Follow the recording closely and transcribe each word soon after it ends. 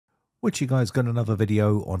Which you guys got another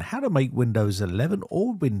video on how to make Windows 11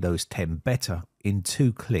 or Windows 10 better in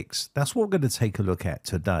 2 clicks. That's what we're going to take a look at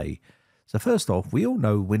today. So first off, we all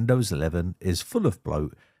know Windows 11 is full of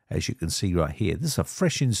bloat, as you can see right here. This is a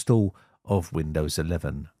fresh install of Windows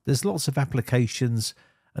 11. There's lots of applications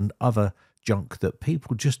and other junk that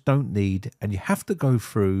people just don't need, and you have to go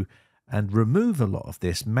through and remove a lot of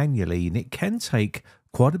this manually, and it can take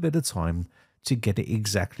quite a bit of time to get it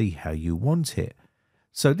exactly how you want it.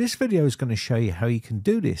 So this video is going to show you how you can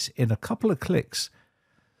do this in a couple of clicks.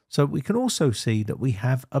 So we can also see that we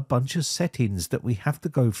have a bunch of settings that we have to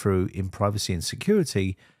go through in privacy and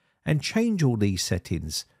security and change all these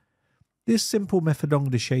settings. This simple method I'm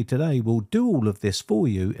going to show you today will do all of this for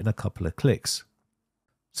you in a couple of clicks.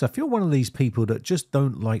 So if you're one of these people that just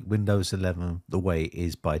don't like Windows 11 the way it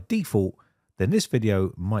is by default, then this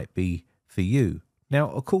video might be for you.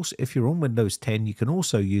 Now, of course, if you're on Windows 10, you can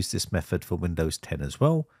also use this method for Windows 10 as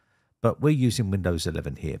well, but we're using Windows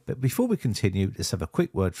 11 here. But before we continue, let's have a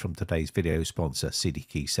quick word from today's video sponsor, CD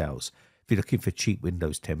Key Sales. If you're looking for cheap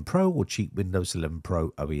Windows 10 Pro or cheap Windows 11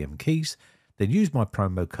 Pro OEM keys, then use my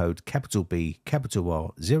promo code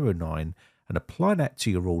R09 and apply that to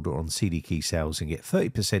your order on CD Key Sales and get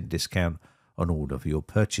 30% discount on all of your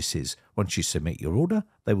purchases. Once you submit your order,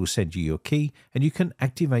 they will send you your key and you can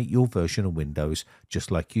activate your version of Windows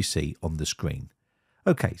just like you see on the screen.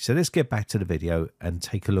 Okay, so let's get back to the video and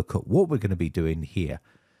take a look at what we're going to be doing here.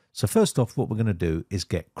 So first off, what we're going to do is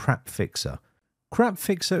get crapfixer.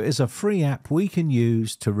 Crapfixer is a free app we can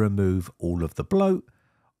use to remove all of the bloat,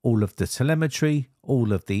 all of the telemetry,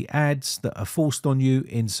 all of the ads that are forced on you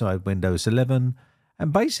inside Windows 11,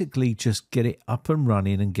 and basically just get it up and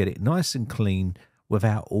running and get it nice and clean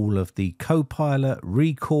without all of the Copilot,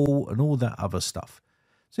 recall, and all that other stuff.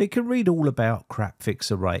 So you can read all about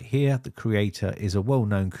crapfixer right here. The creator is a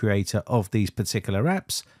well-known creator of these particular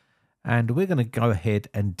apps, and we're going to go ahead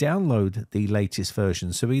and download the latest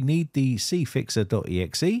version. So we need the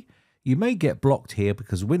cfixer.exe. You may get blocked here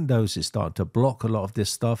because Windows is starting to block a lot of this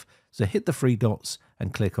stuff. So hit the 3 dots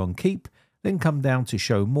and click on keep, then come down to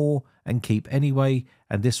show more and keep anyway,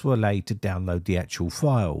 and this will allow you to download the actual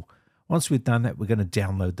file. Once we've done that, we're going to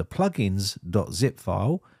download the plugins.zip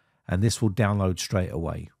file, and this will download straight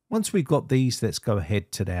away. Once we've got these, let's go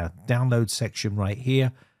ahead to our download section right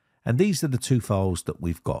here, and these are the 2 files that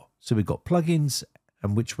we've got. So we've got plugins,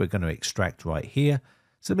 and which we're going to extract right here.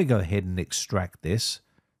 So let me go ahead and extract this.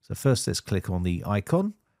 So first let's click on the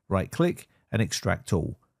icon, right click, and extract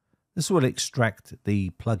all. This will extract the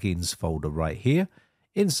plugins folder right here.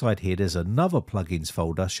 Inside here, there's another plugins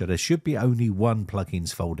folder, so there should be only one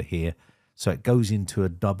plugins folder here. So it goes into a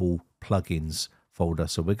double plugins folder.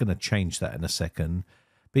 So we're going to change that in a second.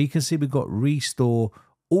 But you can see we've got restore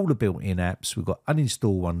all the built-in apps. We've got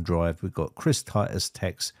uninstall OneDrive. We've got Chris Titus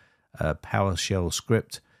text, PowerShell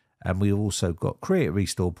script. And we've also got create a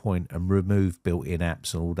restore point and remove built-in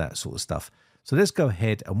apps and all that sort of stuff. So let's go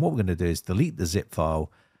ahead, and what we're going to do is delete the zip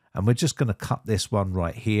file. And we're just going to cut this one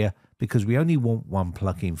right here because we only want one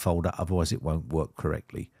plugin folder, otherwise it won't work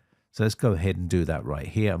correctly. So let's go ahead and do that right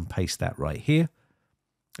here and paste that right here.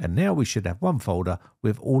 And now we should have one folder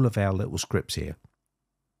with all of our little scripts here.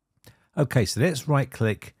 Okay, so let's right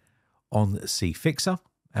click on cfixer.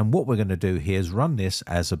 And what we're going to do here is run this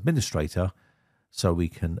as administrator so we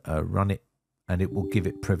can run it, and it will give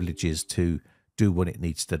it privileges to do what it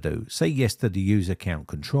needs to do. Say yes to the user account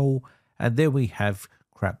control, and there we have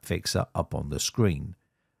crapfixer up on the screen.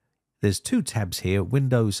 There's 2 tabs here,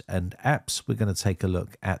 Windows and Apps. We're going to take a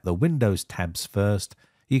look at the Windows tabs first.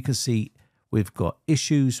 You can see we've got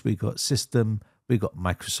Issues, we've got System, we've got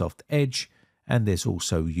Microsoft Edge, and there's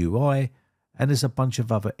also UI, and there's a bunch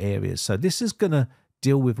of other areas. So this is going to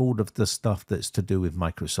deal with all of the stuff that's to do with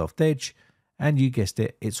Microsoft Edge, and you guessed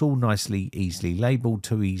it, it's all nicely, easily labeled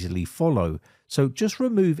to easily follow. So just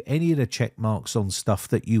remove any of the check marks on stuff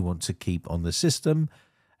that you want to keep on the system,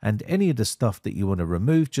 and any of the stuff that you want to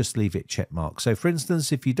remove, just leave it check marked. So for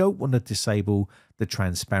instance, if you don't want to disable the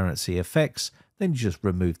transparency effects, then you just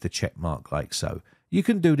remove the check mark like so. You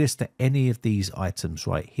can do this to any of these items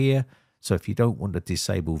right here. So if you don't want to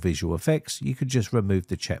disable visual effects, you could just remove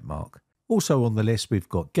the check mark. Also on the list, we've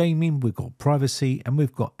got gaming, we've got privacy, and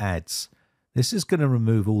we've got ads. This is going to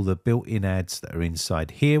remove all the built-in ads that are inside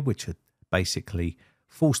here, which are basically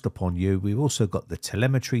forced upon you. We've also got the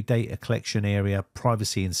telemetry data collection area,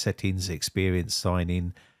 privacy and settings, experience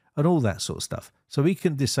sign-in, and all that sort of stuff. So we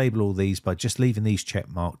can disable all these by just leaving these check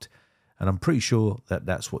marked. And I'm pretty sure that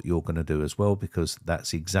that's what you're going to do as well, because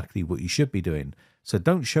that's exactly what you should be doing. So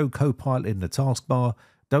don't show Copilot in the taskbar,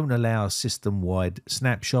 don't allow system-wide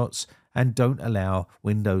snapshots, and don't allow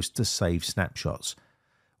Windows to save snapshots.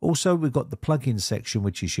 Also, we've got the plugin section,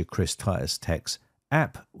 which is your Chris Titus Text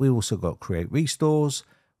app. We also got create restores,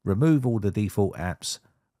 remove all the default apps,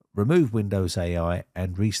 remove Windows AI,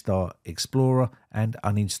 and restart Explorer and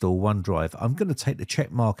uninstall OneDrive. I'm going to take the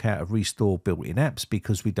check mark out of restore built-in apps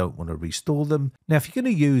because we don't want to restore them. Now, if you're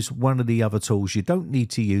going to use one of the other tools, you don't need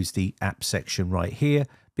to use the app section right here,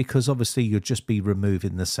 because obviously you'll just be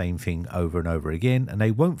removing the same thing over and over again, and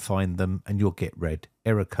they won't find them and you'll get red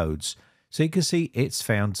error codes. So you can see it's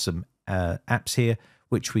found some apps here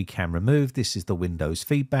which we can remove. This is the Windows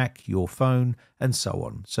feedback, your phone, and so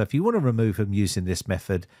on. So if you want to remove them using this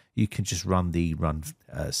method, you can just run the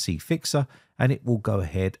crapfixer, and it will go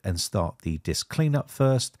ahead and start the disk cleanup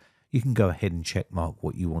first. You can go ahead and check mark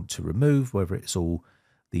what you want to remove, whether it's all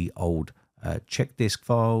the old check disk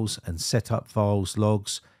files and setup files,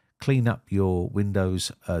 logs. Clean up your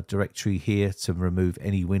Windows directory here to remove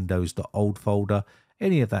any Windows.old folder,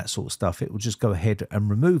 any of that sort of stuff. It will just go ahead and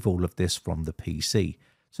remove all of this from the PC.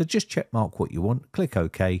 So just check mark what you want, click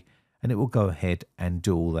OK, and it will go ahead and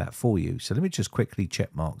do all that for you. So let me just quickly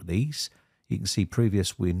check mark these. You can see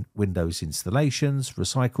previous Windows installations,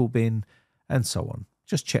 recycle bin, and so on.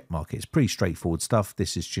 Just check mark it. It's pretty straightforward stuff.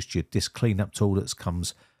 This is just your disk cleanup tool that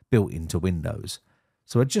comes built into Windows.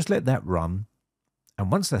 So I just let that run.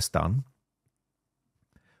 And once that's done,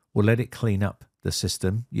 we'll let it clean up the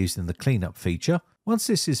system using the cleanup feature. Once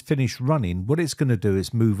this is finished running, what it's going to do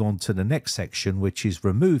is move on to the next section, which is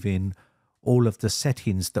removing all of the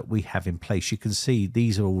settings that we have in place. You can see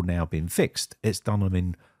these are all now been fixed. It's done them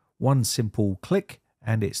in one simple click,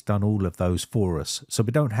 and it's done all of those for us. So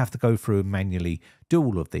we don't have to go through and manually do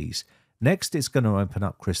all of these. Next, it's going to open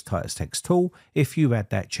up Chris Titus Text Tool if you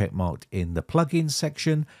add that check marked in the plugins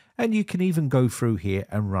section, and you can even go through here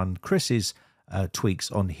and run Chris's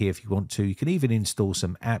tweaks on here if you want to. You can even install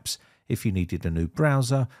some apps if you needed a new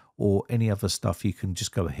browser or any other stuff. You can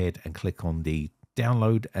just go ahead and click on the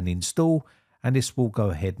download and install, and this will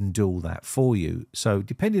go ahead and do all that for you. So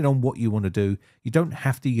depending on what you want to do, you don't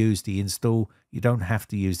have to use the install. You don't have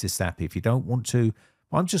to use this app if you don't want to.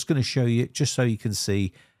 I'm just going to show you just so you can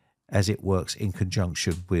see as it works in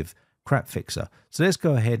conjunction with crapfixer. So let's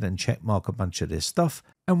go ahead and check mark a bunch of this stuff.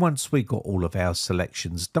 And once we got all of our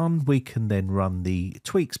selections done, we can then run the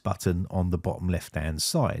tweaks button on the bottom left hand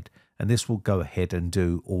side. And this will go ahead and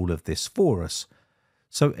do all of this for us.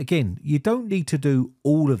 So again, you don't need to do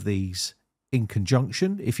all of these in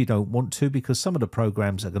conjunction if you don't want to, because some of the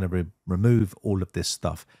programs are going to remove all of this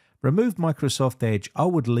stuff. Remove Microsoft Edge, I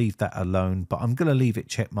would leave that alone, but I'm going to leave it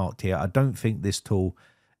check marked here. I don't think this tool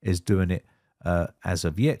is doing it as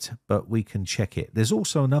of yet, but we can check it. There's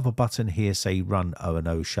also another button here, say run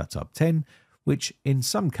O&O shut up 10, which in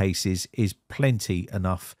some cases is plenty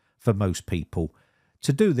enough for most people.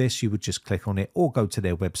 To do this, you would just click on it or go to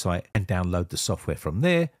their website and download the software from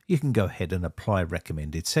there. You can go ahead and apply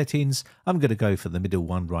recommended settings. I'm going to go for the middle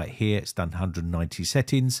one right here. It's done 190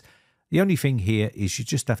 settings. The only thing here is you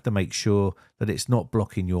just have to make sure that it's not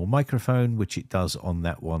blocking your microphone, which it does on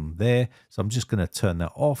that one there. So I'm just going to turn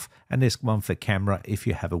that off. And there's one for camera if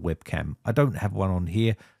you have a webcam. I don't have one on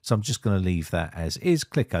here, so I'm just going to leave that as is.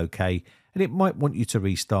 Click OK. And it might want you to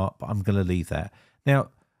restart, but I'm going to leave that. Now,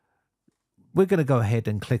 we're going to go ahead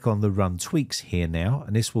and click on the run tweaks here now,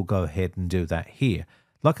 and this will go ahead and do that here.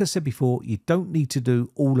 Like I said before, you don't need to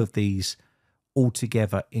do all of these all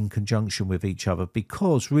together in conjunction with each other,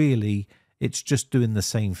 because really it's just doing the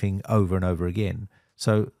same thing over and over again.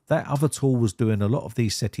 So that other tool was doing a lot of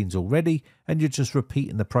these settings already, and you're just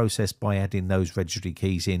repeating the process by adding those registry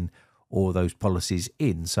keys in or those policies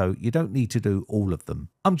in. So you don't need to do all of them.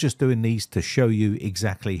 I'm just doing these to show you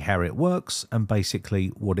exactly how it works and basically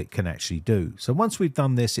what it can actually do. So once we've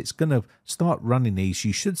done this, it's going to start running these.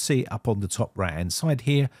 You should see it up on the top right hand side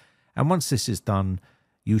here. And once this is done,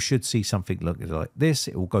 you should see something looking like this.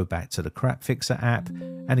 It will go back to the crapfixer app.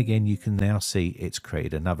 And again, you can now see it's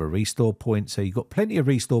created another restore point. So you've got plenty of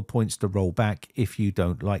restore points to roll back. If you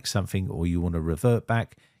don't like something or you want to revert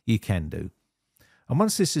back, you can do. And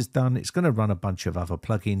once this is done, it's going to run a bunch of other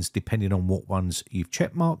plugins depending on what ones you've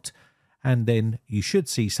check marked. And then you should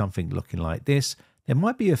see something looking like this. There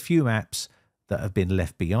might be a few apps that have been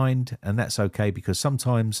left behind, and that's okay, because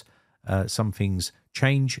sometimes some things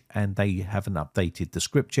change and they haven't updated the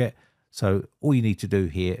script yet. So all you need to do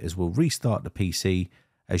here is we'll restart the PC,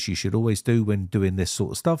 as you should always do when doing this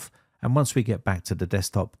sort of stuff. And once we get back to the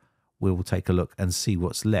desktop, we'll take a look and see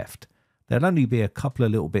what's left. There'll only be a couple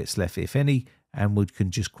of little bits left, if any, and we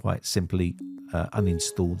can just quite simply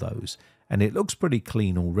uninstall those. And it looks pretty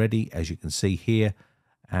clean already, as you can see here.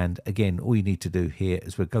 And again, all you need to do here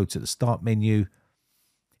is we'll go to the start menu,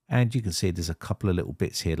 and you can see there's a couple of little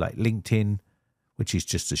bits here like LinkedIn, which is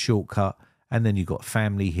just a shortcut. And then you've got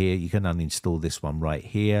family here. You can uninstall this one right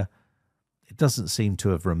here. It doesn't seem to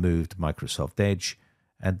have removed Microsoft Edge.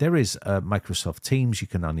 And there is Microsoft Teams. You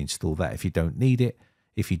can uninstall that if you don't need it.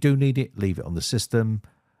 If you do need it, leave it on the system.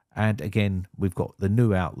 And again, we've got the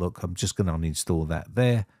new Outlook. I'm just going to uninstall that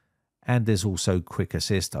there. And there's also Quick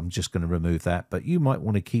Assist. I'm just going to remove that. But you might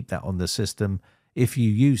want to keep that on the system if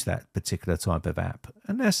you use that particular type of app.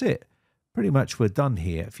 And that's it. Pretty much we're done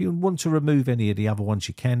here. If you want to remove any of the other ones,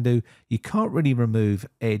 you can do. You can't really remove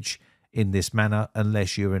Edge in this manner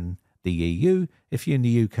unless you're in the EU. If you're in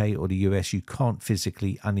the UK or the US, you can't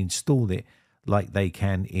physically uninstall it like they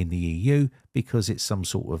can in the EU because it's some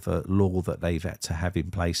sort of a law that they've had to have in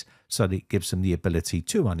place so that it gives them the ability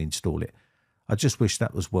to uninstall it. I just wish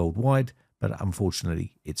that was worldwide, but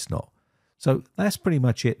unfortunately it's not. So that's pretty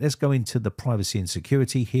much it. Let's go into the privacy and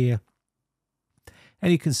security here.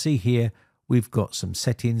 And you can see here, we've got some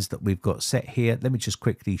settings that we've got set here. Let me just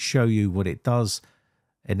quickly show you what it does.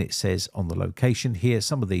 And it says on the location here,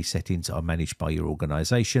 some of these settings are managed by your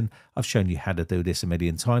organization. I've shown you how to do this a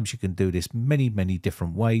million times. You can do this many, many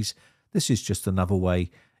different ways. This is just another way.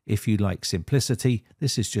 If you like simplicity,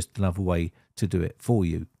 this is just another way to do it for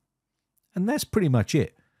you. And that's pretty much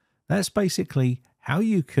it. That's basically how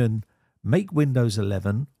you can make Windows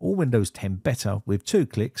 11 or Windows 10 better with 2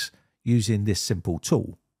 clicks using this simple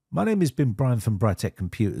tool. My name has been Brian from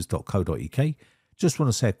briteccomputers.co.uk. Just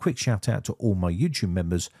want to say a quick shout out to all my YouTube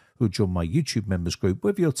members who join my YouTube members group,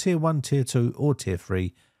 whether you're tier 1, tier 2 or tier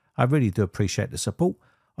 3. I really do appreciate the support.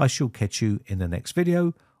 I shall catch you in the next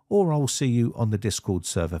video, or I'll see you on the Discord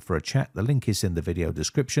server for a chat. The link is in the video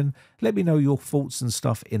description. Let me know your thoughts and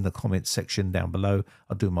stuff in the comments section down below.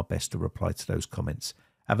 I'll do my best to reply to those comments.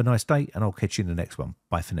 Have a nice day and I'll catch you in the next one.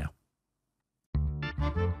 Bye for now.